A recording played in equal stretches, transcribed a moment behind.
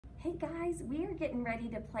Hey guys, we are getting ready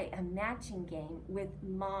to play a matching game with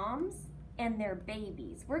moms and their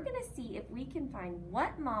babies. We're gonna see if we can find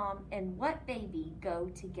what mom and what baby go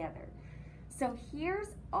together. So here's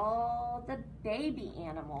all the baby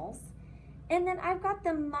animals, and then I've got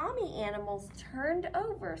the mommy animals turned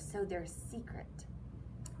over so they're secret.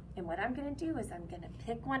 And what I'm gonna do is I'm gonna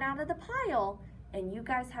pick one out of the pile, and you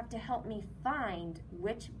guys have to help me find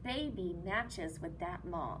which baby matches with that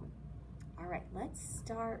mom. All right, let's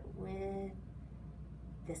start with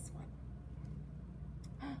this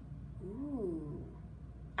one. Ooh,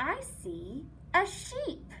 I see a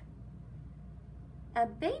sheep. A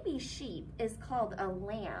baby sheep is called a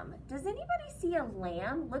lamb. Does anybody see a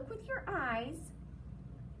lamb? Look with your eyes.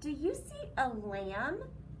 Do you see a lamb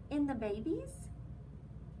in the babies?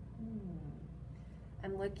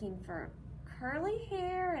 I'm looking for curly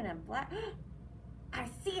hair and a black, I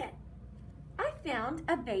see it. I found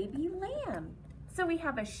a baby lamb. So we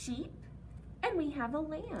have a sheep and we have a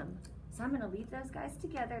lamb. So I'm gonna leave those guys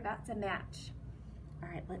together. That's a match. All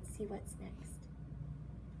right, let's see what's next.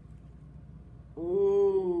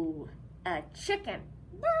 Ooh, a chicken.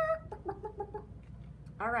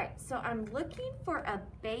 All right, so I'm looking for a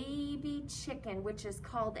baby chicken, which is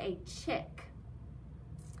called a chick.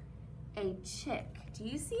 A chick. Do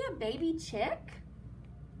you see a baby chick?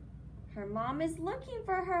 Her mom is looking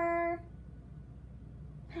for her.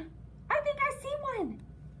 I think I see one.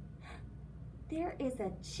 There is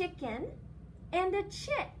a chicken and a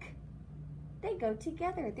chick. They go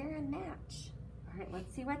together. They're a match. All right,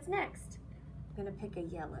 let's see what's next. I'm gonna pick a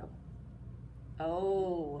yellow.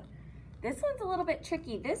 Oh, this one's a little bit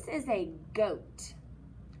tricky. This is a goat.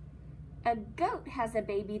 A goat has a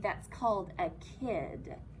baby that's called a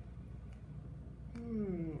kid.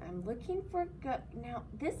 I'm looking for goat. Now,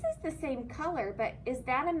 this is the same color, but is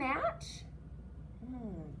that a match?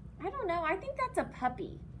 I don't know. I think that's a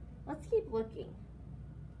puppy. Let's keep looking.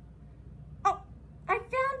 Oh, I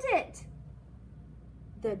found it.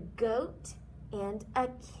 The goat and a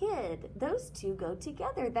kid. Those two go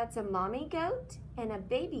together. That's a mommy goat and a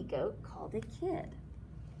baby goat called a kid.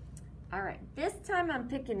 All right, this time I'm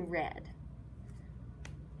picking red.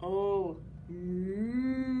 Oh,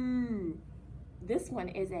 this one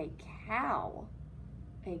is a cow.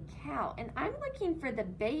 A cow, and I'm looking for the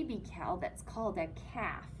baby cow that's called a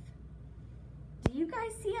calf. Do you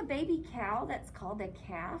guys see a baby cow that's called a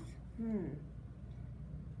calf?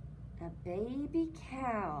 A baby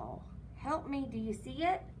cow. Help me, do you see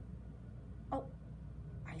it? Oh,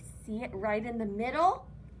 I see it right in the middle.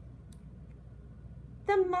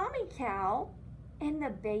 The mommy cow and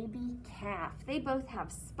the baby calf. They both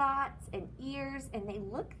have spots and ears and they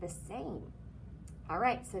look the same. All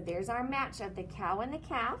right, so there's our match of the cow and the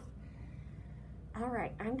calf. All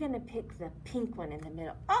right, I'm gonna pick the pink one in the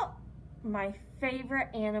middle. Oh, my favorite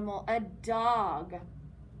animal, a dog.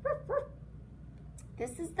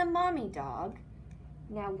 This is the mommy dog.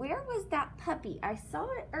 Now, where was that puppy? I saw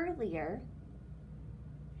it earlier.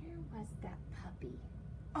 Where was that puppy?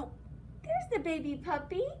 Oh, there's the baby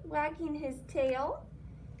puppy wagging his tail.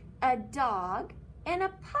 A dog and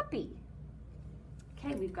a puppy.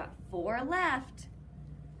 Okay, we've got 4 left.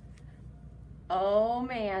 Oh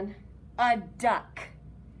man, a duck.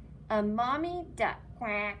 A mommy duck.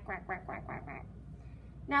 Quack, quack, quack, quack, quack, quack.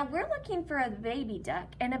 Now we're looking for a baby duck,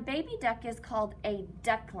 and a baby duck is called a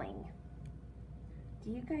duckling.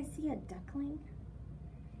 Do you guys see a duckling?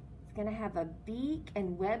 It's gonna have a beak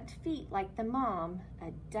and webbed feet like the mom,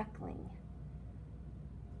 a duckling.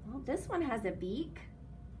 Well, this one has a beak.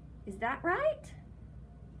 Is that right?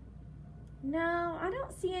 No, I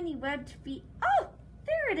don't see any webbed feet. Oh,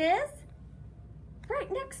 there it is. Right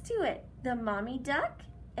next to it, the mommy duck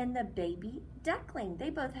and the baby duckling. They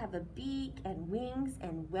both have a beak and wings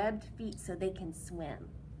and webbed feet so they can swim.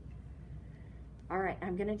 All right,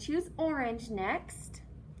 I'm gonna choose orange next.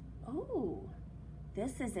 Oh,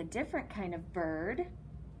 this is a different kind of bird.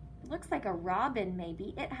 It looks like a robin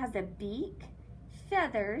maybe. It has a beak,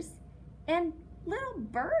 feathers, and little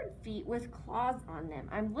bird feet with claws on them.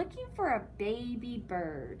 I'm looking for a baby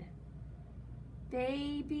bird.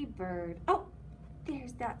 Baby bird. Oh,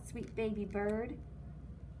 there's that sweet baby bird.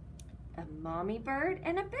 A mommy bird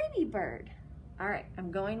and a baby bird. All right,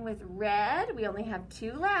 I'm going with red. We only have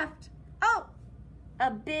 2 left. Oh,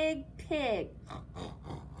 a big pig.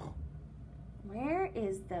 Where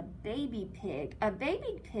is the baby pig? A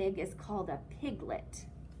baby pig is called a piglet.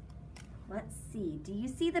 Let's see, do you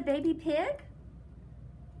see the baby pig?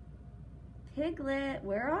 Piglet,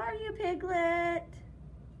 where are you, Piglet?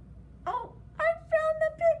 Oh, I found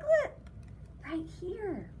the piglet right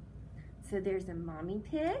here. So there's a mommy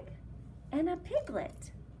pig and a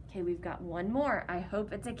piglet. Okay, we've got one more. I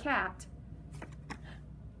hope it's a cat. Ding,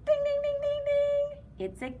 ding, ding, ding, ding.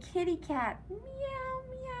 It's a kitty cat. Meow,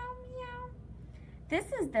 meow, meow. This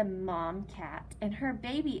is the mom cat, and her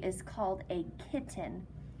baby is called a kitten.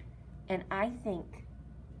 And I think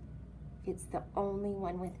it's the only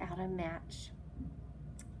one without a match.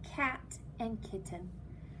 Cat and kitten.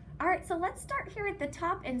 All right, so let's start here at the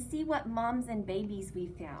top and see what moms and babies we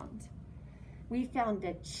found. We found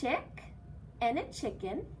a chick and a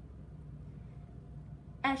chicken,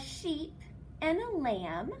 a sheep and a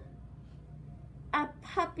lamb, a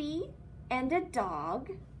puppy and a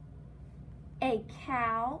dog, a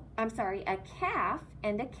calf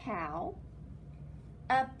and a cow,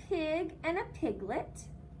 a pig and a piglet,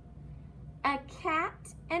 a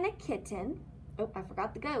cat and a kitten, oh, I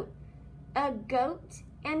forgot the goat, a goat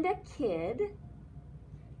and a kid,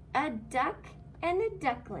 a duck and a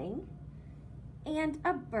duckling, and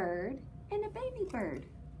a bird and a baby bird.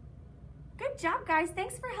 Good job, guys.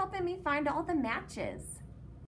 Thanks for helping me find all the matches.